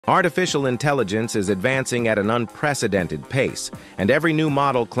Artificial intelligence is advancing at an unprecedented pace, and every new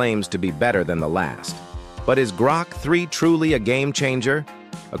model claims to be better than the last. But is Grok 3 truly a game changer?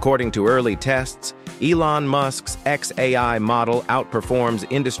 According to early tests, Elon Musk's XAI model outperforms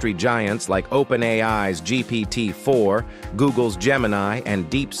industry giants like OpenAI's GPT-4, Google's Gemini, and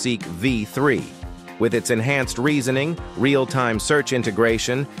DeepSeek V3. With its enhanced reasoning, real-time search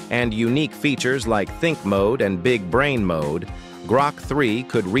integration, and unique features like Think Mode and Big Brain Mode, Grok 3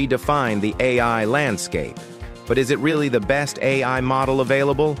 could redefine the AI landscape. But is it really the best AI model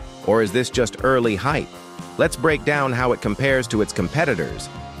available, or is this just early hype? Let's break down how it compares to its competitors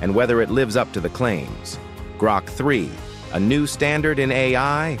and whether it lives up to the claims. Grok 3, a new standard in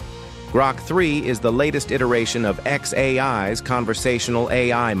AI? Grok 3 is the latest iteration of XAI's conversational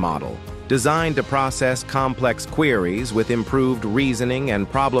AI model, designed to process complex queries with improved reasoning and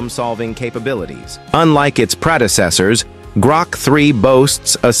problem-solving capabilities. Unlike its predecessors, Grok 3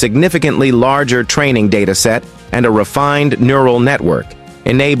 boasts a significantly larger training dataset and a refined neural network,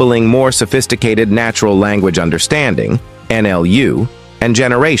 enabling more sophisticated natural language understanding, NLU, and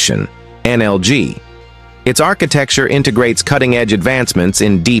generation, NLG. Its architecture integrates cutting-edge advancements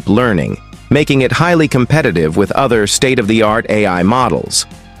in deep learning, making it highly competitive with other state-of-the-art AI models.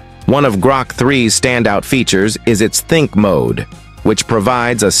 One of Grok 3's standout features is its Think Mode, which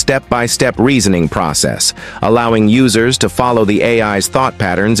provides a step-by-step reasoning process, allowing users to follow the AI's thought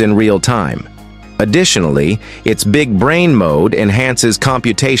patterns in real time. Additionally, its Big Brain Mode enhances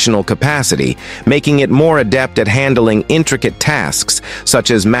computational capacity, making it more adept at handling intricate tasks such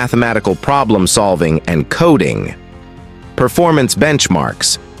as mathematical problem-solving and coding. Performance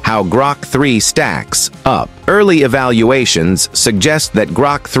benchmarks: how Grok 3 stacks up. Early evaluations suggest that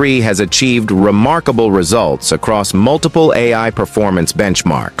Grok 3 has achieved remarkable results across multiple AI performance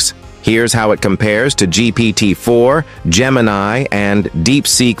benchmarks. Here's how it compares to GPT-4, Gemini, and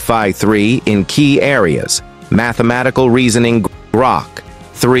DeepSeek V3 in key areas. Mathematical reasoning: Grok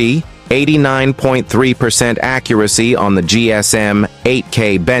 3, 89.3% accuracy on the GSM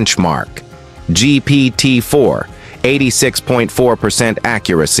 8K benchmark. GPT-4, 86.4%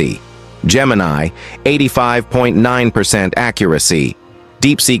 accuracy. Gemini, 85.9% accuracy.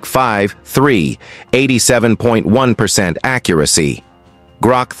 DeepSeek V3, 87.1% accuracy.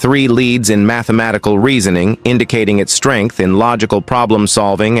 Grok 3 leads in mathematical reasoning, indicating its strength in logical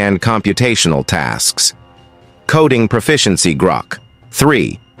problem-solving and computational tasks. Coding proficiency: Grok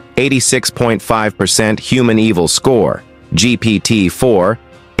 3, 86.5% human evil score. GPT-4,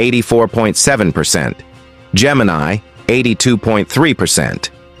 84.7%. Gemini, 82.3%.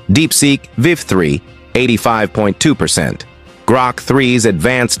 DeepSeek V3, 85.2%. Grok 3's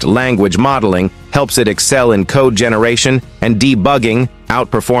advanced language modeling helps it excel in code generation and debugging,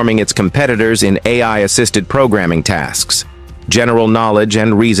 outperforming its competitors in AI-assisted programming tasks. General knowledge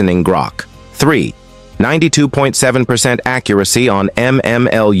and reasoning: Grok 3, 92.7% accuracy on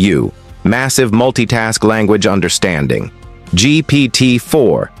MMLU, massive multitask language understanding.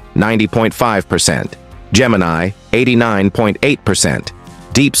 GPT-4, 90.5%. Gemini, 89.8%.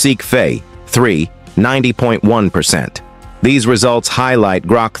 DeepSeek V3, 90.1%. These results highlight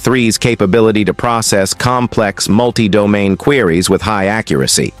Grok 3's capability to process complex multi-domain queries with high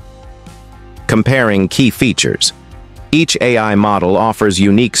accuracy. Comparing key features: each AI model offers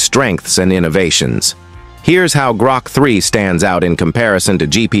unique strengths and innovations. Here's how Grok 3 stands out in comparison to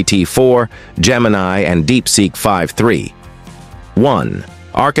GPT-4, Gemini, and DeepSeek V3. 1.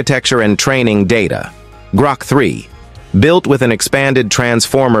 Architecture and training data. Grok 3, built with an expanded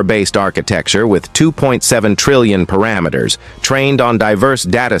transformer-based architecture with 2.7 trillion parameters, trained on diverse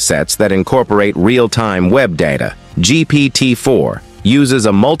datasets that incorporate real-time web data. GPT-4 uses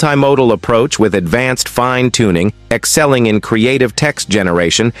a multimodal approach with advanced fine-tuning, excelling in creative text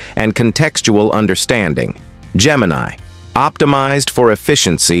generation and contextual understanding. Gemini, optimized for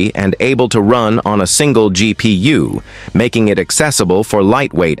efficiency and able to run on a single GPU, making it accessible for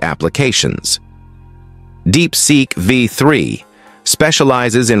lightweight applications. DeepSeek V3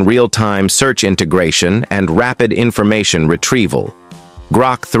 specializes in real-time search integration and rapid information retrieval.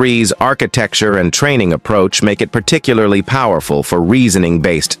 Grok 3's architecture and training approach make it particularly powerful for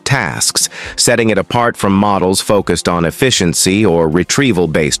reasoning-based tasks, setting it apart from models focused on efficiency or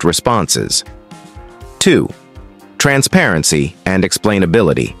retrieval-based responses. 2. Transparency and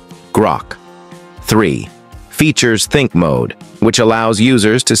explainability. Grok 3 features Think Mode, which allows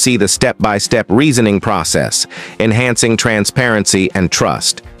users to see the step-by-step reasoning process, enhancing transparency and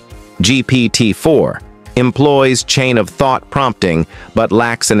trust. GPT-4 employs chain-of-thought prompting, but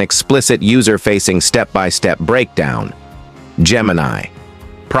lacks an explicit user-facing step-by-step breakdown. Gemini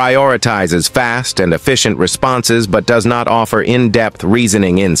prioritizes fast and efficient responses but does not offer in-depth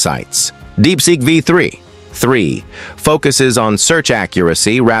reasoning insights. DeepSeek V3 3. Focuses on search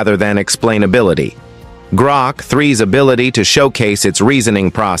accuracy rather than explainability. Grok 3's ability to showcase its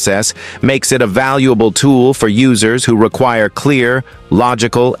reasoning process makes it a valuable tool for users who require clear,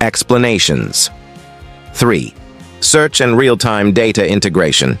 logical explanations. 3. Search and real-time data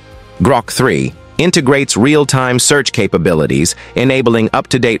integration. Grok 3 integrates real-time search capabilities, enabling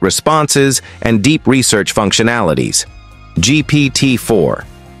up-to-date responses and deep research functionalities. GPT-4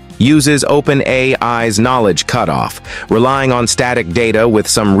 uses OpenAI's knowledge cutoff, relying on static data with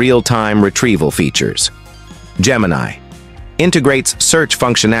some real-time retrieval features. Gemini integrates search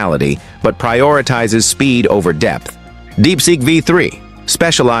functionality but prioritizes speed over depth. DeepSeek V3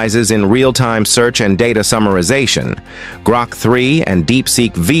 specializes in real-time search and data summarization. Grok 3 and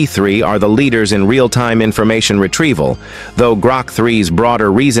DeepSeek V3 are the leaders in real-time information retrieval, though Grok 3's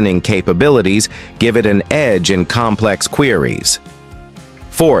broader reasoning capabilities give it an edge in complex queries.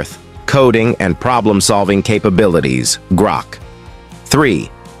 4th, coding and problem-solving capabilities. Grok 3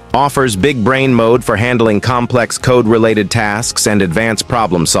 offers big brain mode for handling complex code-related tasks and advanced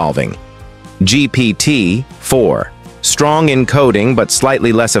problem-solving. GPT-4 strong in coding but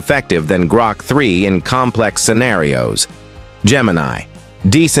slightly less effective than Grok 3 in complex scenarios. Gemini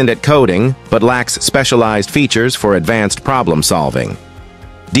decent at coding but lacks specialized features for advanced problem-solving.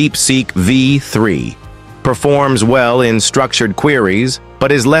 DeepSeek V3 performs well in structured queries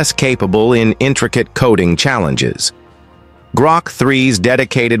but is less capable in intricate coding challenges. Grok 3's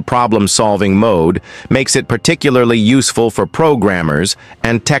dedicated problem-solving mode makes it particularly useful for programmers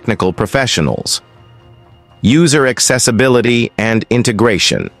and technical professionals. User accessibility and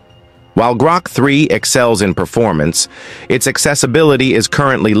integration. While Grok 3 excels in performance, its accessibility is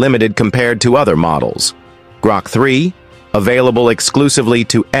currently limited compared to other models. Grok 3, available exclusively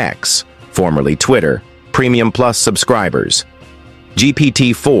to X, formerly Twitter, Premium Plus subscribers.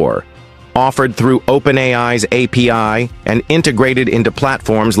 GPT-4, offered through OpenAI's API and integrated into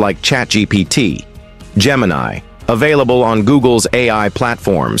platforms like ChatGPT. Gemini, available on Google's AI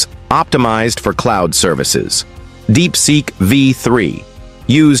platforms, optimized for cloud services. DeepSeek V3,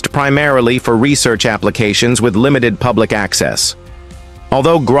 used primarily for research applications with limited public access.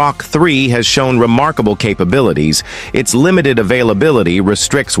 Although Grok 3 has shown remarkable capabilities, its limited availability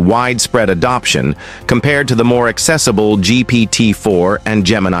restricts widespread adoption compared to the more accessible GPT-4 and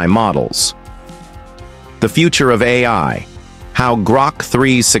Gemini models. The future of AI. How Grok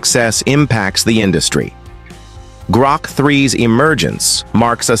 3's success impacts the industry. Grok 3's emergence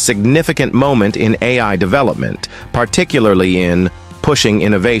marks a significant moment in AI development, particularly in pushing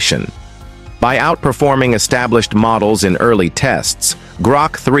innovation. By outperforming established models in early tests,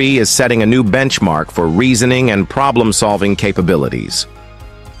 Grok 3 is setting a new benchmark for reasoning and problem-solving capabilities.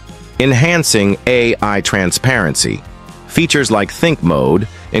 Enhancing AI transparency. Features like Think Mode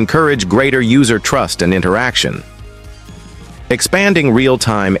encourage greater user trust and interaction. Expanding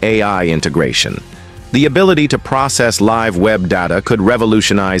real-time AI integration. The ability to process live web data could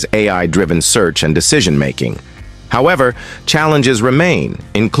revolutionize AI-driven search and decision-making. However, challenges remain,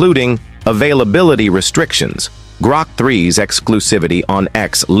 including availability restrictions. Grok 3's exclusivity on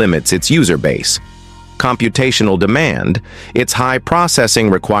X limits its user base. Computational demand. Its high processing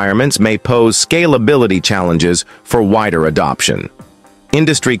requirements may pose scalability challenges for wider adoption.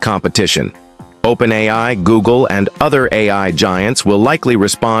 Industry competition. OpenAI, Google, and other AI giants will likely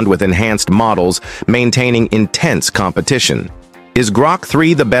respond with enhanced models, maintaining intense competition. Is Grok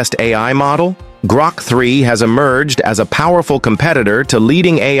 3 the best AI model? Grok 3 has emerged as a powerful competitor to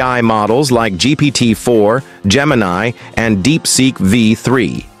leading AI models like GPT-4, Gemini, and DeepSeek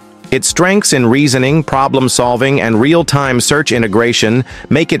V3. Its strengths in reasoning, problem-solving, and real-time search integration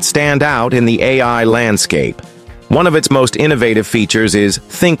make it stand out in the AI landscape. One of its most innovative features is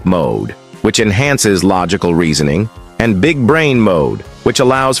Think Mode, which enhances logical reasoning, and Big Brain Mode, which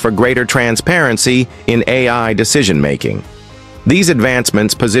allows for greater transparency in AI decision-making. These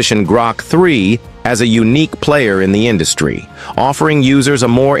advancements position Grok 3 as a unique player in the industry, offering users a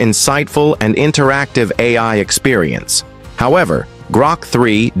more insightful and interactive AI experience. However, Grok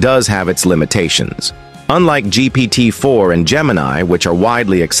 3 does have its limitations. Unlike GPT-4 and Gemini, which are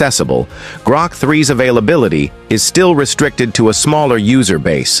widely accessible, Grok 3's availability is still restricted to a smaller user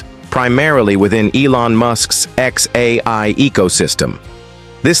base, primarily within Elon Musk's XAI ecosystem.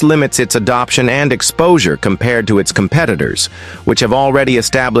 This limits its adoption and exposure compared to its competitors, which have already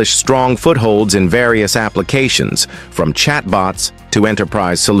established strong footholds in various applications, from chatbots to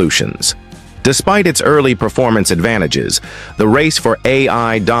enterprise solutions. Despite its early performance advantages, the race for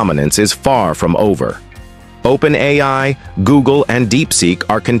AI dominance is far from over. OpenAI, Google, and DeepSeek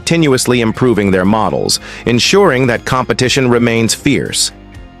are continuously improving their models, ensuring that competition remains fierce.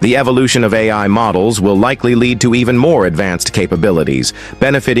 The evolution of AI models will likely lead to even more advanced capabilities,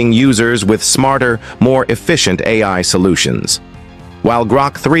 benefiting users with smarter, more efficient AI solutions. While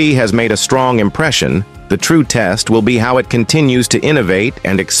Grok 3 has made a strong impression, the true test will be how it continues to innovate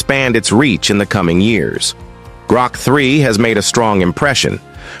and expand its reach in the coming years. Grok 3 has made a strong impression,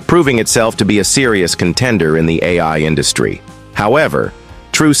 proving itself to be a serious contender in the AI industry. However,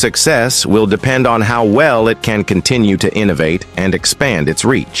 true success will depend on how well it can continue to innovate and expand its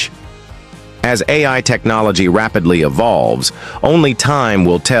reach. As AI technology rapidly evolves, only time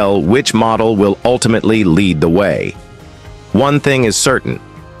will tell which model will ultimately lead the way. One thing is certain: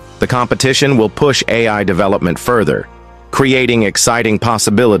 the competition will push AI development further, creating exciting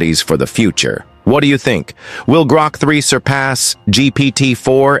possibilities for the future. What do you think? Will Grok 3 surpass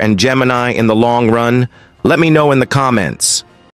GPT-4 and Gemini in the long run? Let me know in the comments.